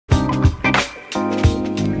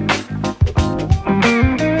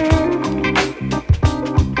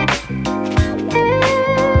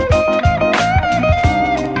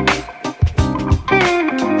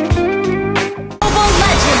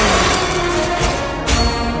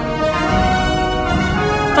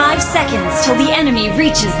seconds till the enemy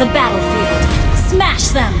reaches the battlefield. Smash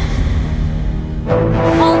them!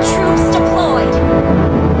 All troops deployed!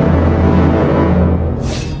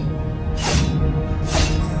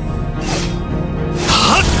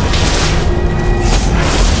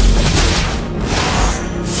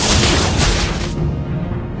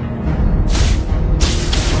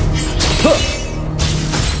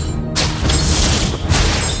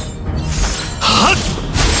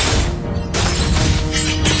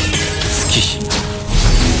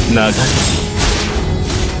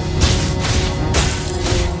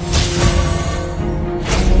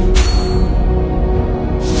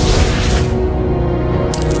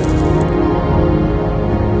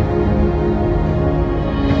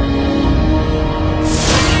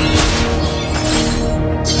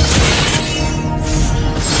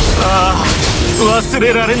忘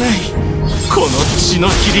れられないこの血の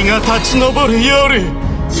霧が立ち上る夜。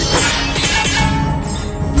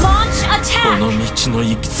この道の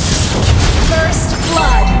行き着く先。 First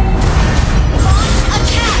blood. Launch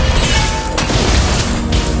attack.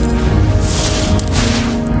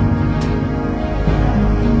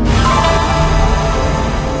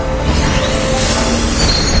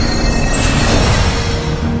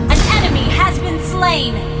 An enemy has been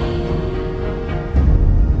slain.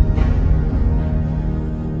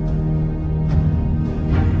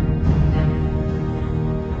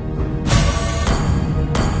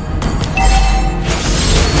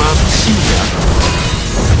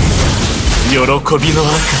喜びの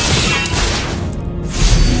赤。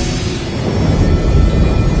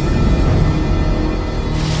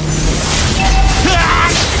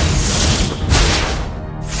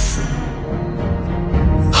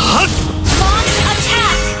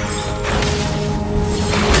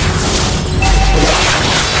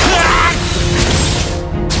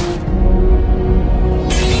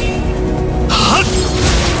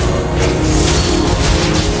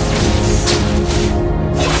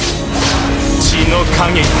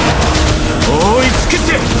影覆い尽く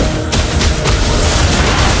せ。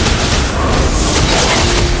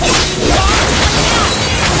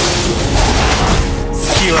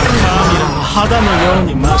月はカーミラの肌のよう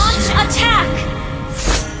に真っ白。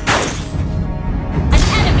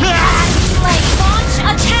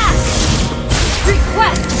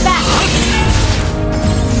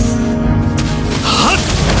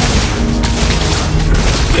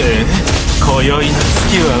今宵の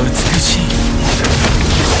月は美しい。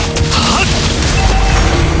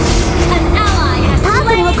タンプ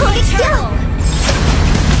ルを攻撃しよう。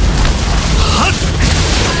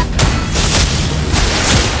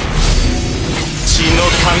血の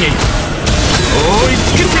影に覆い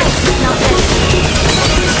尽くせ。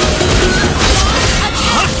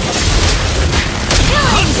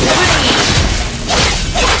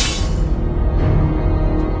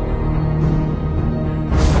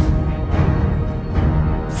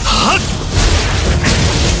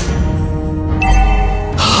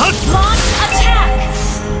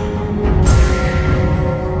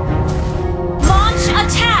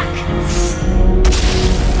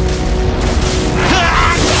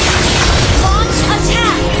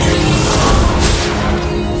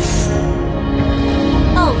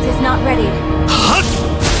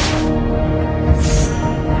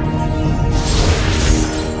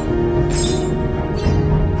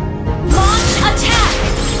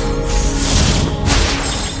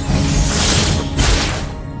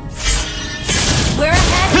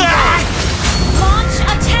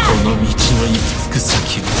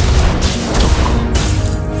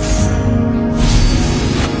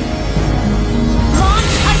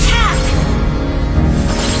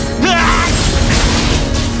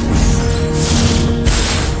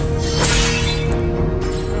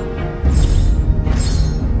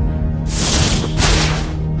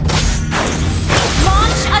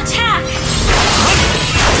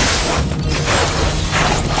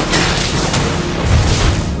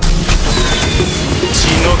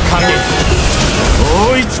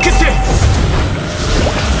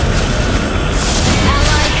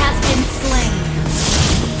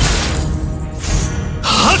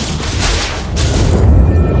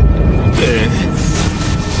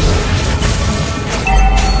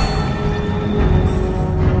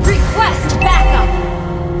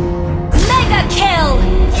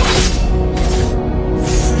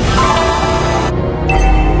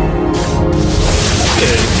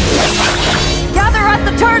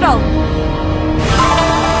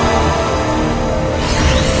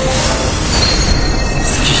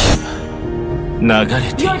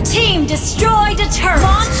Your team destroyed a turret.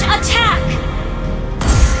 Launch attack.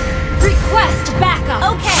 Request backup.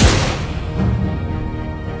 Okay.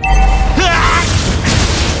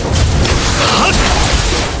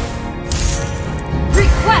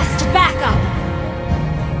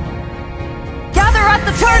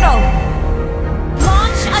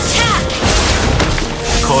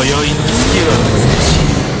 今宵の月は美しい。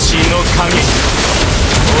血の影覆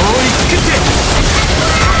い尽くせ。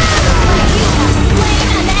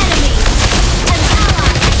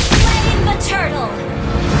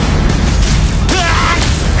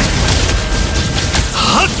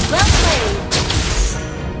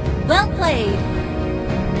Well played.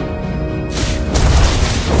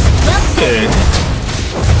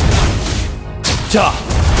 じゃあ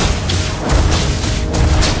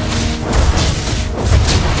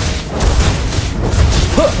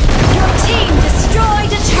Your team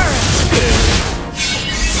destroyed a turret.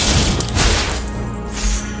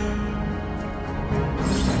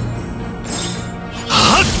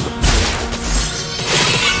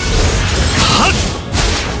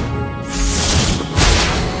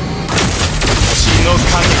 血の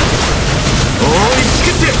影覆い尽く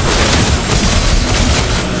せ。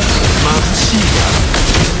眩し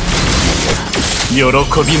いが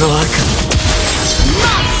喜びの赤。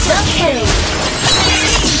 Monster kill.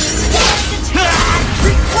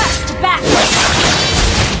 Request backup.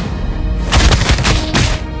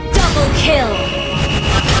 Double kill.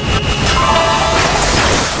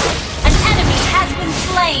 An enemy has been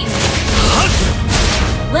slain.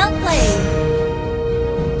 Well played.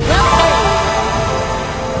 Well played.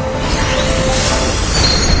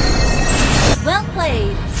 Well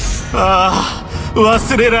played. ああ、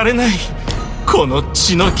忘れられない。この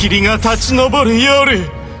血の霧が立ち上る夜。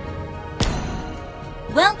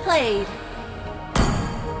 Well played.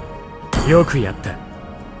 よくやった。